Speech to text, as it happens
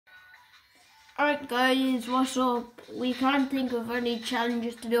Alright guys, what's up? We can't think of any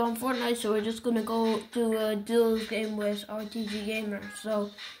challenges to do on Fortnite, so we're just gonna go do a duels game with RTG Gamer. So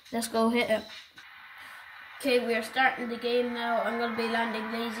let's go hit it. Okay, we are starting the game now. I'm gonna be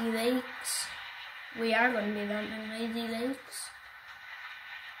landing Lazy Lakes. We are gonna be landing Lazy Lakes.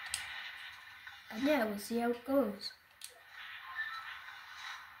 And yeah, we'll see how it goes.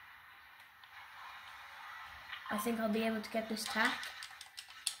 I think I'll be able to get this tack.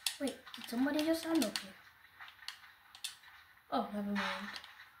 Wait, did somebody just land up here? Oh, never mind.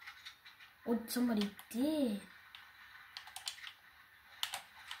 Oh, somebody did.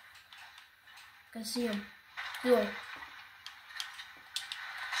 Can see him. Duel.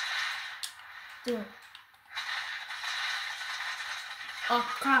 Duel. Oh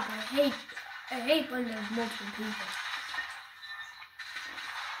crap! I hate when there's multiple people.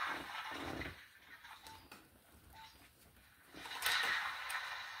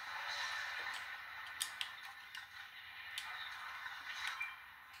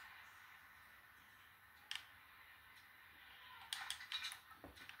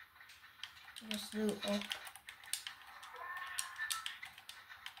 Just do up.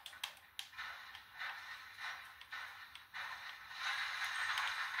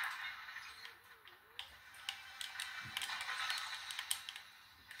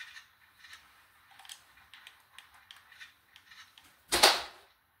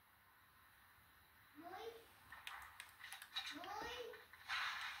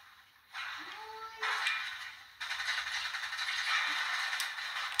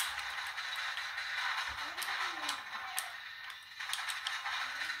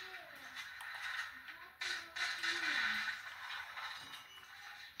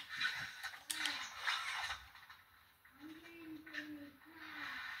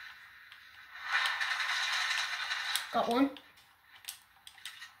 Got one.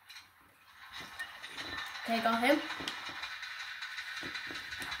 Okay, got him.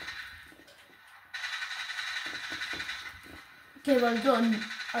 Okay, well done,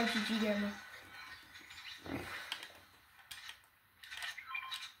 RTG Gamer.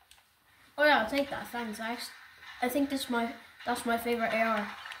 Oh yeah, I'll take that. Thanks. I think that's my favorite AR.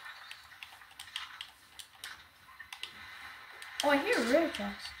 Oh, I hear a rare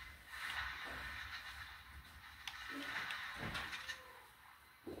chest.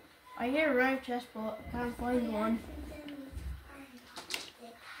 I hear a rare chest, but I can't find one.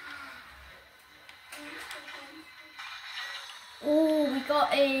 Oh, we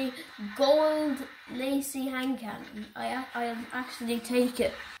got a gold lacy hand cannon. I'll actually take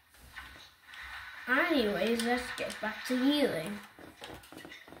it. Anyways, let's get back to healing.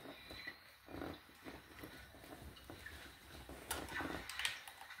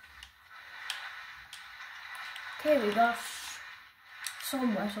 Okay, we got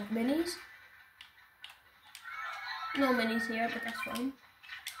somewhat of minis. No minis here, but that's fine.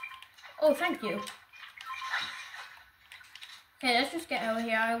 Oh, thank you. Okay, let's just get out of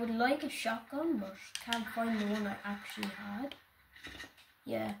here. I would like a shotgun, but can't find the one I actually had.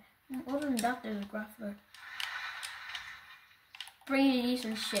 Yeah, other than that, there's a grappler. Pretty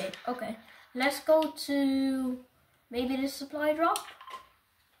decent shape. Okay, let's go to maybe the supply drop.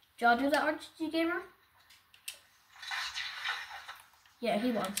 Do y'all do that, RTG Gamer? Yeah,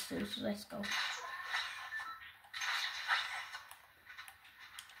 he wants to, so let's go.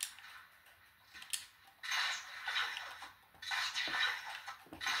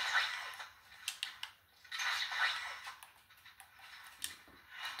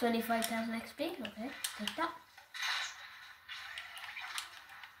 $25,000 XP, okay, take that.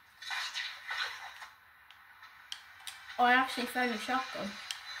 Oh, I actually found a shotgun.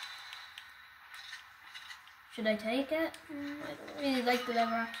 Should I take it? I don't really like the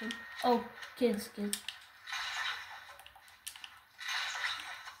lever action. Oh, kids.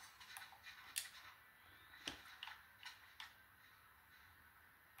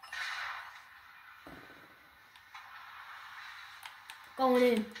 Going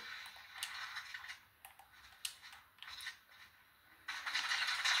in.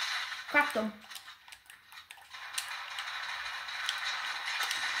 Cracked them.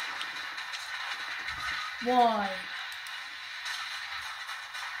 Why?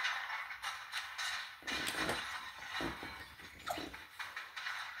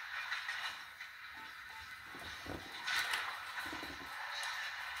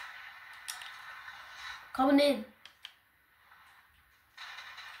 Coming in.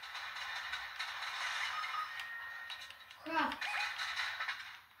 Crap.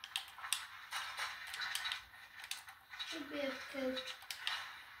 Should be okay.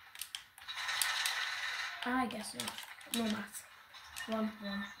 I guess so. No math. 1-1.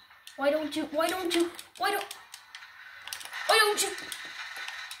 Why don't you reboot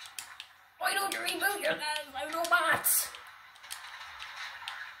your guys? I'm robots.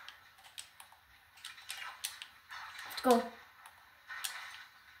 Let's go.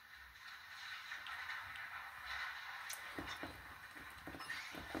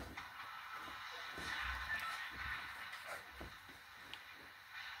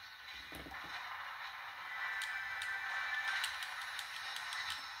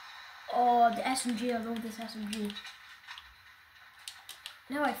 Oh, the SMG, I love this SMG.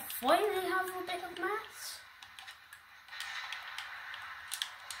 Now I finally have a bit of maths.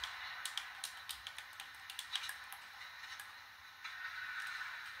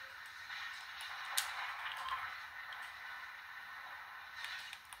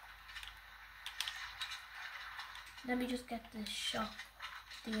 Let me just get this shot,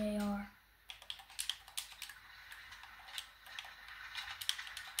 the AR.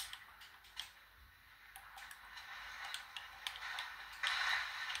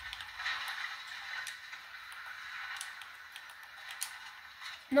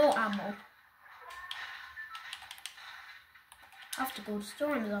 No ammo. Have to go to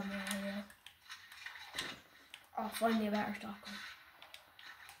store and ammo here. I'll find me a better shotgun.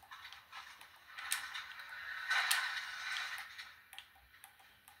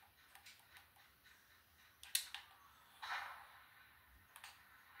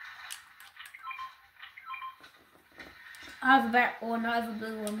 I have a better one, I have a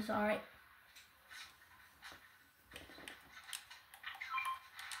blue one, it's alright.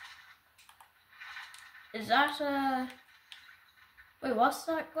 Is that wait, what's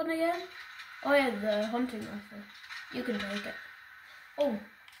that gun again? Oh yeah, the hunting rifle. You can take it. Oh.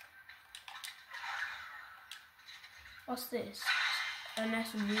 What's this? An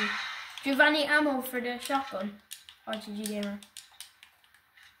SMG. Do you have any ammo for the shotgun? RTG Gamer.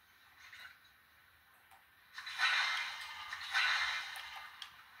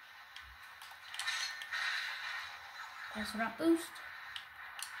 That's that boost.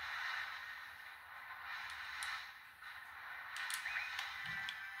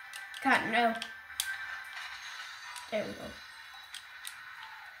 Can't know. There we go.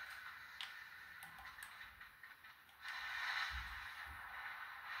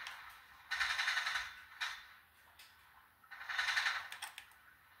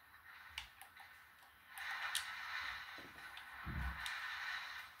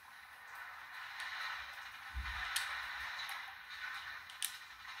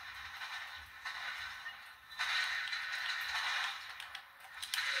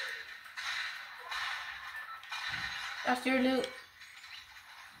 That's your loot.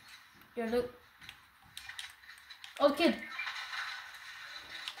 Your loot. Oh, kid.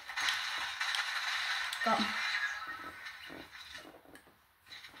 Got him.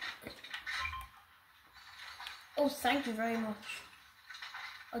 Oh, thank you very much.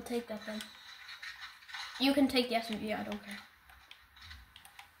 I'll take that then. You can take the SMG, I don't care.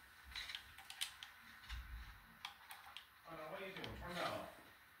 Oh no, what are you doing? Turn that off.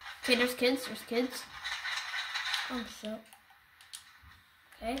 Okay, there's kids. Oh, shit.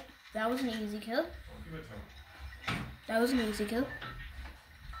 Okay, that was an easy kill. Don't give it to him. That was an easy kill.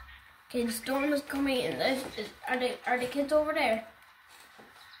 Okay, the storm is coming in. Are the kids over there?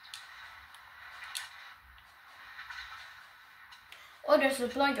 Oh, there's a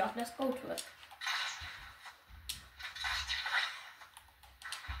supply drop. Let's go to it.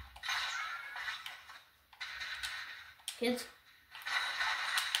 Kids.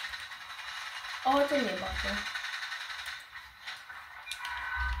 Oh, it's only a bot there.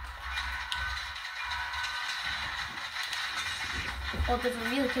 Oh, there's a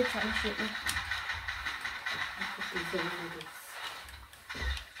real kid trying to shoot me.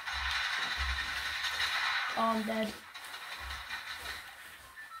 Oh, I'm dead.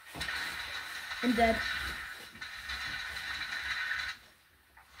 I'm dead.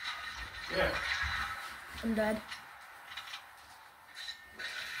 Yeah. I'm dead.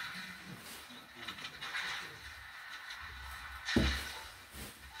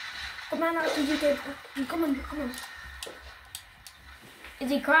 Come on, RPG kid. Come on. Is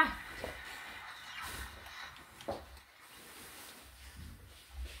he cracked? I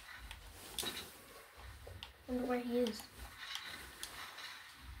wonder where he is.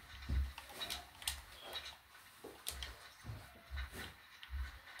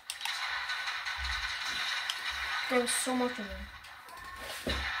 There was so much of them.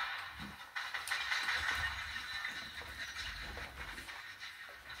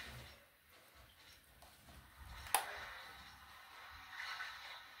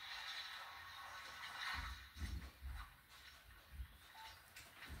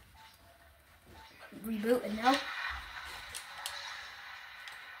 rebooting now.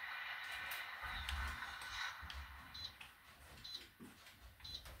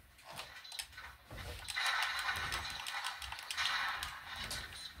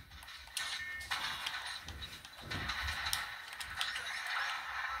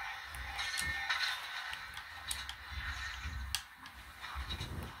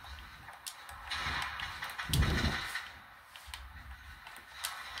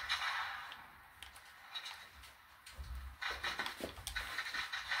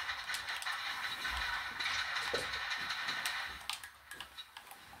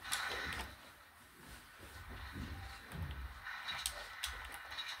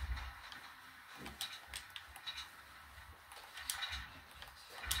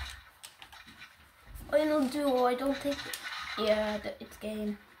 Final duo, I don't think. Yeah, it's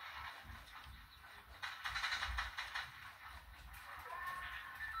game.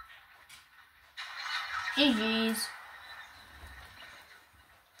 GG's.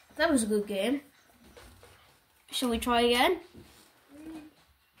 That was a good game. Shall we try again?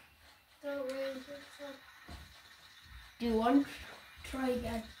 Don't really think so. Do one. Try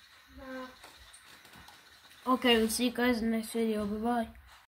again. No. Okay, we'll see you guys in the next video. Bye bye.